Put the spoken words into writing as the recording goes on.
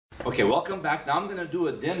Okay, welcome back. Now I'm going to do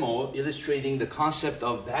a demo illustrating the concept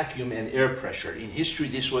of vacuum and air pressure. In history,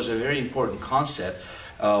 this was a very important concept,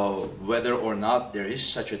 whether or not there is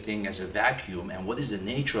such a thing as a vacuum and what is the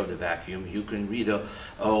nature of the vacuum. You can read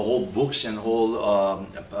whole books and whole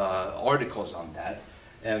articles on that.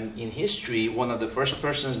 And in history, one of the first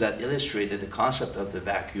persons that illustrated the concept of the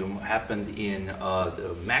vacuum happened in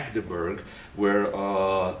Magdeburg, where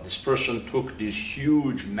this person took these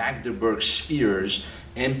huge Magdeburg spheres,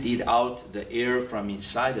 emptied out the air from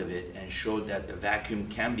inside of it, and showed that a vacuum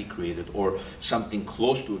can be created, or something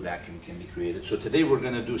close to a vacuum can be created. So today we're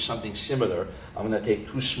going to do something similar. I'm going to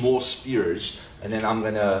take two small spheres, and then I'm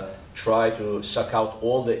going to try to suck out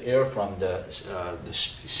all the air from the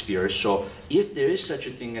spheres. So if there is such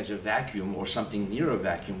a thing as a vacuum or something near a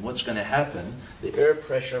vacuum, what's going to happen? The air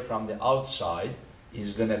pressure from the outside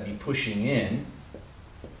is going to be pushing in,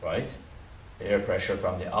 right? The air pressure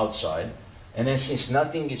from the outside. And then since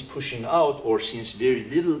nothing is pushing out, or since very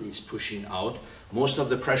little is pushing out, most of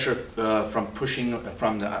the pressure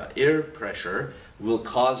from the air pressure will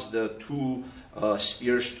cause the two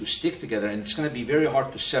spheres to stick together, and it's going to be very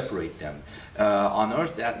hard to separate them. On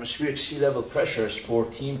Earth, the atmospheric sea level pressure is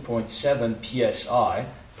 14.7 psi,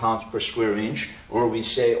 pounds per square inch, or we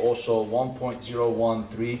say also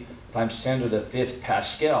 1.013 times 10 to the 5th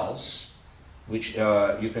pascals, which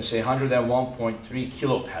you can say 101.3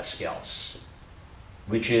 kilopascals,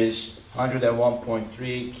 which is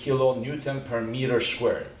 101.3 kilonewton per meter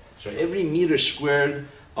squared. So every meter squared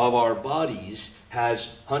of our bodies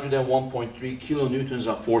has 101.3 kilonewtons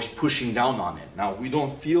of force pushing down on it. Now, we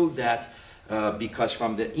don't feel that because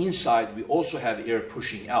from the inside, we also have air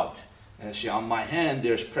pushing out. And see, on my hand,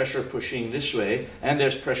 there's pressure pushing this way, and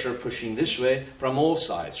there's pressure pushing this way from all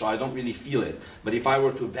sides, so I don't really feel it. But if I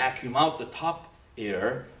were to vacuum out the top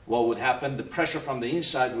air, what would happen? The pressure from the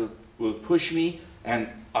inside will push me,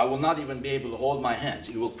 and I will not even be able to hold my hands.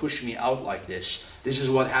 It will push me out like this. This is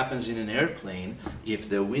what happens in an airplane. If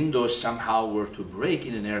the windows somehow were to break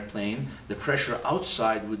in an airplane, the pressure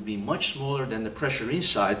outside would be much smaller than the pressure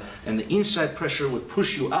inside, and the inside pressure would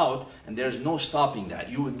push you out, and there's no stopping that.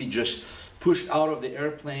 You would be just pushed out of the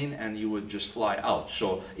airplane, and you would just fly out.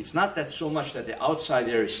 So it's not that so much that the outside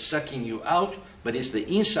air is sucking you out, but it's the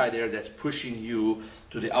inside air that's pushing you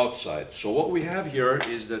to the outside. So what we have here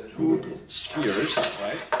is the two spheres,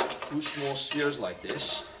 right? Two small spheres like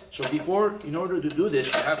this. So in order to do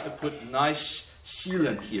this, you have to put nice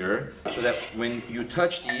sealant here, so that when you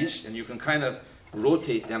touch these, and you can kind of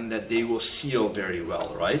rotate them, that they will seal very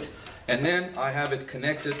well, right? And then I have it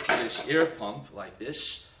connected to this air pump like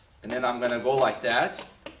this, and then I'm going to go like that,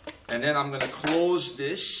 and then I'm going to close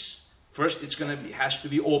this. First, has to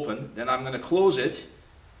be open. Then I'm going to close it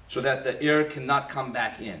so that the air cannot come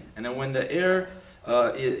back in. And then when the air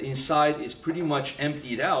inside is pretty much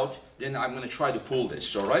emptied out, then I'm going to try to pull this.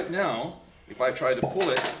 So right now, if I try to pull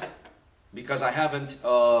it, because I haven't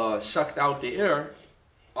sucked out the air,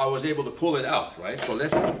 I was able to pull it out, right? So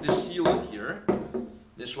let's put this sealant here.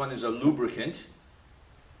 This one is a lubricant.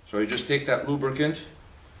 So you just take that lubricant,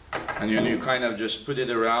 and you kind of just put it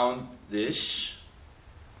around this,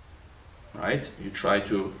 right? You try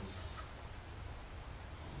to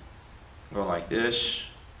go like this.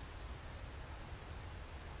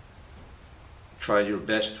 Try your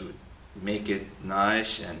best to make it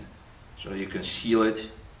nice, and so you can seal it,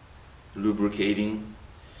 lubricating.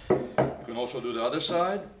 You can also do the other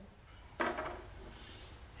side.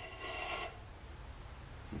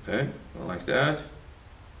 Okay, go like that.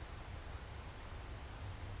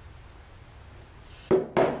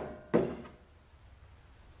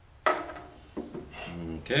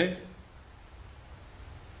 Okay,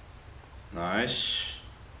 nice.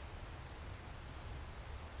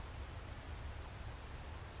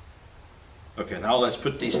 Okay, now let's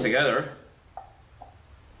put these together.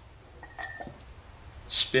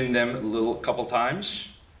 Spin them a couple times,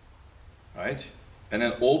 right? And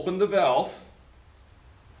then open the valve.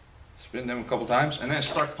 Spin them a couple times, and then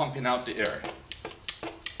start pumping out the air.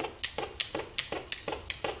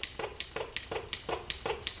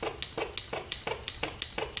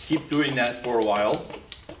 Keep doing that for a while.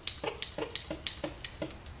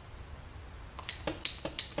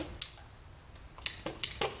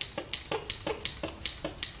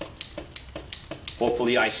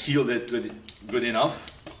 Hopefully I sealed it good enough.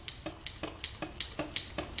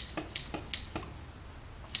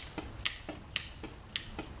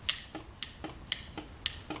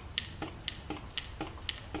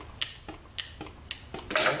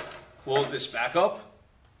 Okay. Close this back up,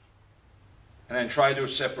 and then try to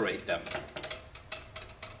separate them.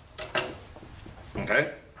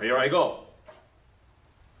 Okay, here I go.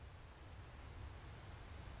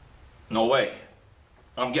 No way.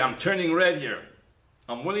 I'm turning red here.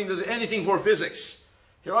 I'm willing to do anything for physics.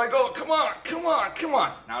 Here I go. Come on, come on, come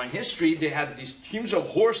on. Now in history, they had these teams of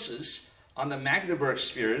horses on the Magdeburg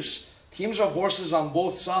spheres, teams of horses on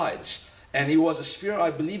both sides. And it was a sphere,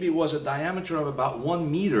 I believe it was a diameter of about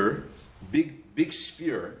 1 meter, big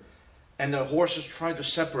sphere. And the horses tried to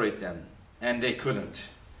separate them, and they couldn't.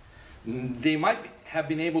 They might have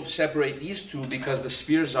been able to separate these two because the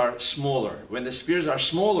spheres are smaller. When the spheres are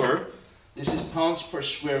smaller, this is pounds per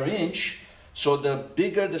square inch. So the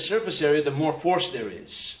bigger the surface area, the more force there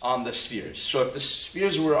is on the spheres. So if the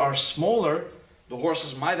spheres are smaller, the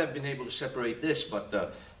horses might have been able to separate this, but the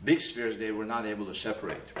big spheres, they were not able to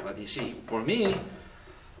separate. But you see, for me,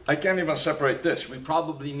 I can't even separate this. We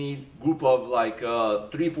probably need a group of like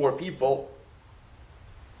 3-4 people.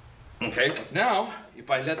 Okay, but now, if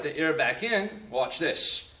I let the air back in, watch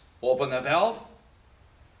this. Open the valve.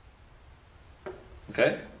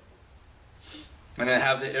 Okay. And then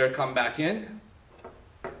have the air come back in.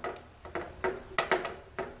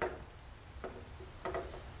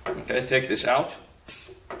 Okay, take this out.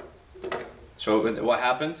 So what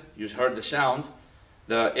happened? You heard the sound.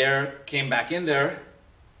 The air came back in there.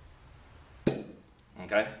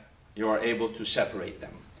 Okay, you are able to separate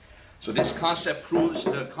them. So this concept proves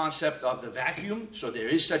the concept of the vacuum. So there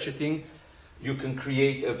is such a thing. You can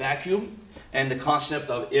create a vacuum, and the concept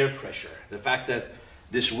of air pressure. The fact that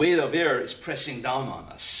this weight of air is pressing down on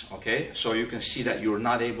us. Okay, so you can see that you're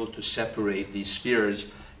not able to separate these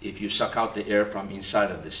spheres if you suck out the air from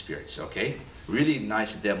inside of the spheres. Okay, really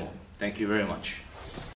nice demo. Thank you very much.